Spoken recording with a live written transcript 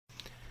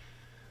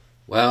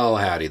Well,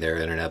 howdy there,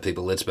 Internet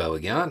people. It's Bo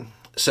again.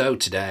 So,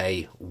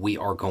 today we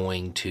are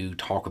going to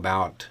talk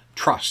about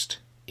trust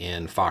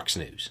in Fox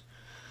News.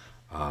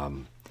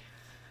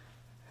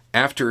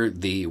 After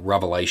the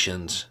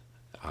revelations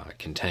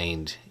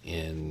contained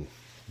in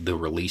the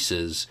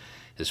releases,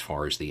 as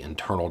far as the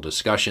internal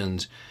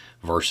discussions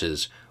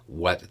versus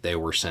what they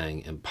were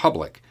saying in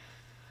public,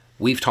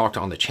 we've talked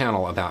on the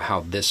channel about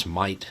how this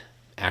might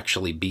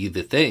actually be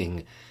the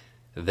thing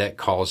that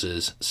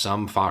causes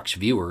some Fox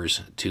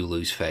viewers to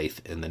lose faith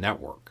in the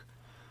network.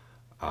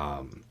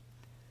 And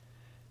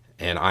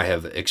I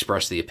have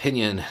expressed the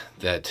opinion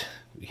that,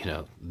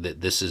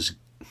 that this is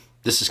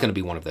going to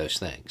be one of those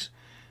things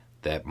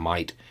that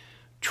might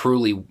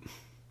truly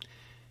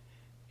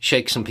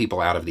shake some people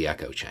out of the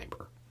echo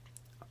chamber.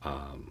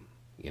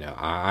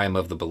 I'm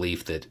of the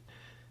belief that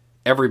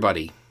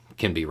everybody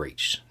can be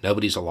reached.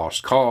 Nobody's a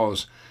lost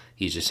cause.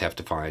 You just have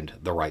to find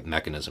the right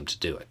mechanism to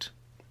do it.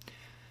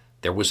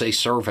 There was a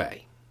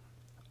survey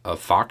of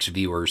Fox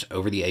viewers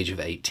over the age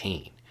of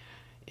 18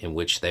 in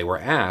which they were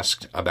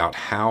asked about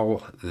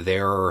how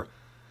their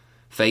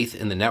faith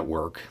in the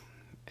network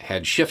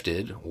had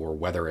shifted, or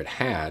whether it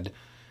had,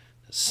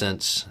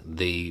 since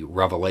the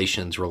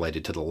revelations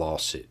related to the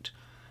lawsuit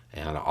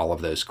and all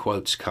of those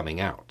quotes coming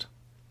out.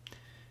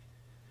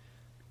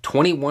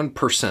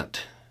 21%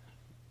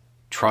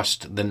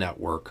 trust the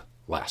network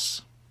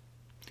less.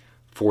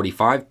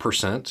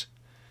 45%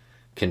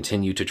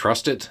 continue to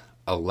trust it.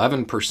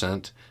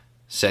 11%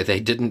 say they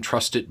didn't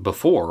trust it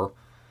before,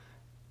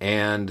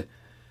 and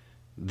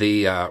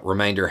the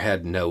remainder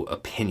had no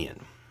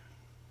opinion.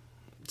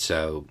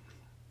 So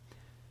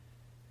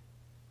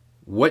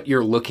what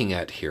you're looking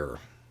at here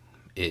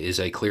is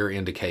a clear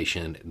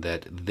indication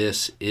that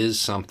this is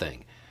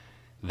something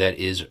that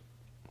is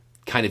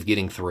kind of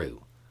getting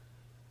through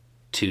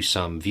to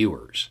some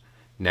viewers.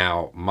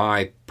 Now,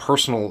 my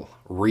personal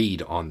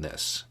read on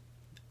this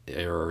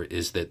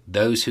is that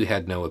those who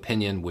had no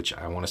opinion, which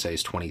I want to say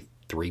is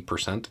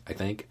 23%, I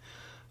think,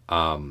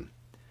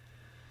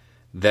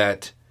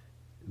 that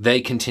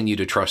they continue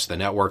to trust the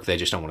network. They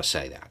just don't want to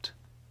say that.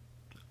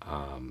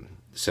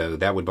 So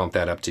that would bump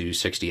that up to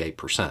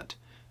 68%,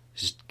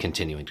 just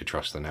continuing to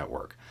trust the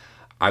network.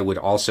 I would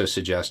also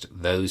suggest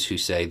those who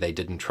say they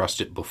didn't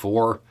trust it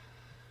before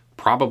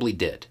probably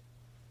did,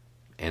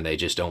 and they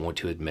just don't want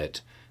to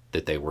admit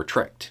that they were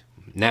tricked.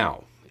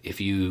 Now,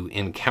 if you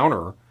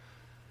encounter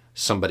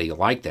somebody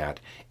like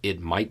that,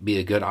 it might be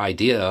a good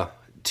idea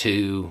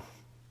to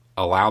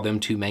allow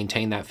them to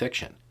maintain that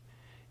fiction.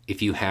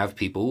 If you have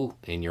people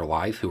in your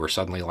life who are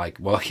suddenly like,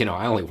 well,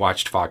 I only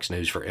watched Fox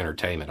News for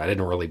entertainment, I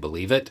didn't really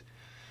believe it.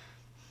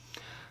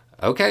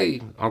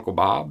 Okay, Uncle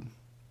Bob,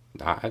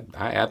 I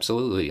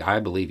absolutely, I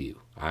believe you.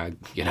 I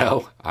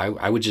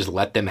would just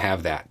let them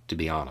have that, to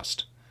be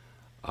honest.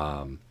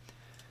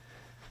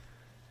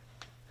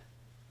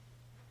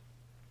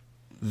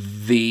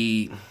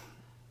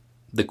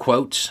 The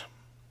quotes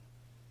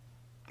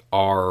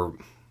are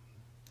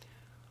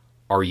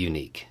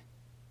unique.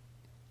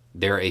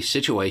 They're a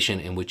situation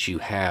in which you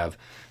have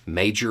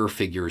major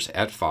figures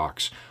at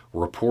Fox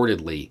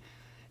reportedly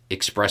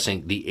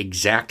expressing the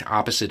exact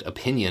opposite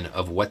opinion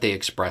of what they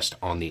expressed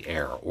on the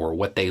air, or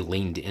what they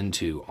leaned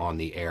into on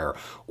the air,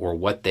 or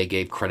what they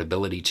gave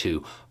credibility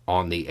to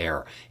on the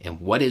air. And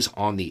what is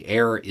on the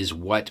air is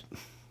what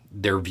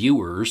their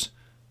viewers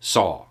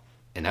saw,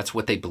 and that's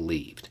what they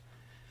believed.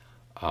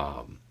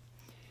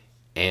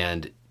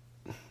 And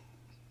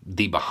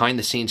the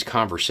behind-the-scenes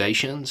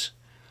conversations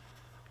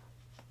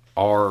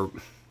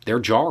they're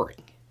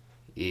jarring.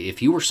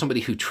 If you were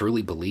somebody who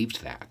truly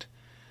believed that,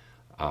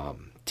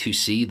 to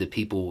see the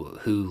people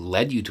who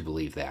led you to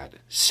believe that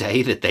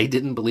say that they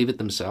didn't believe it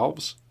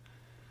themselves,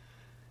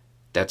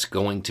 that's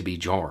going to be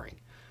jarring.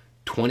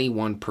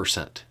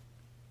 21%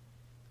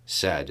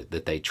 said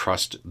that they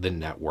trust the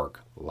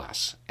network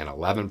less, and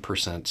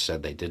 11%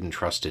 said they didn't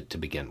trust it to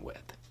begin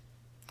with.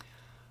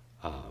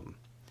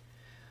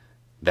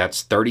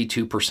 That's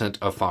 32%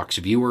 of Fox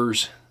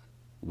viewers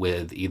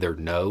with either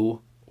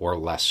no or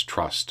less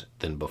trust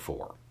than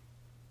before.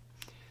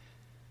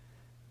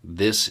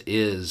 This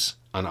is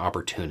an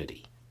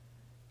opportunity.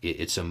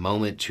 It's a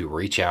moment to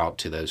reach out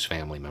to those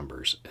family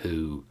members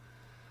who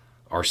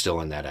are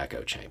still in that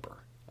echo chamber.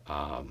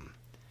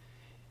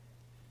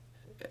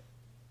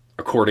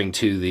 According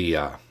to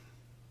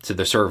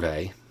the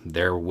survey,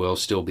 there will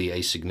still be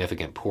a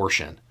significant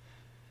portion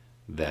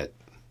that,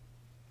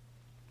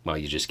 well,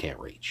 you just can't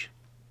reach.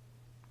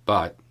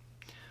 But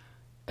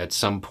at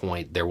some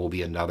point, there will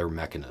be another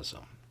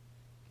mechanism.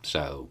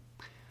 So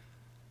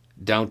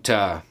don't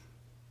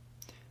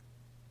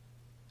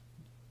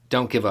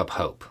give up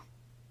hope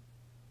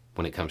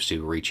when it comes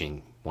to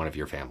reaching one of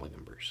your family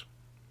members.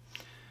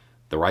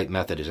 The right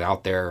method is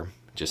out there,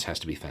 it just has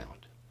to be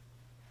found.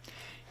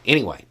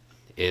 Anyway,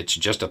 it's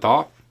just a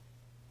thought.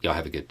 Y'all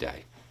have a good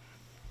day.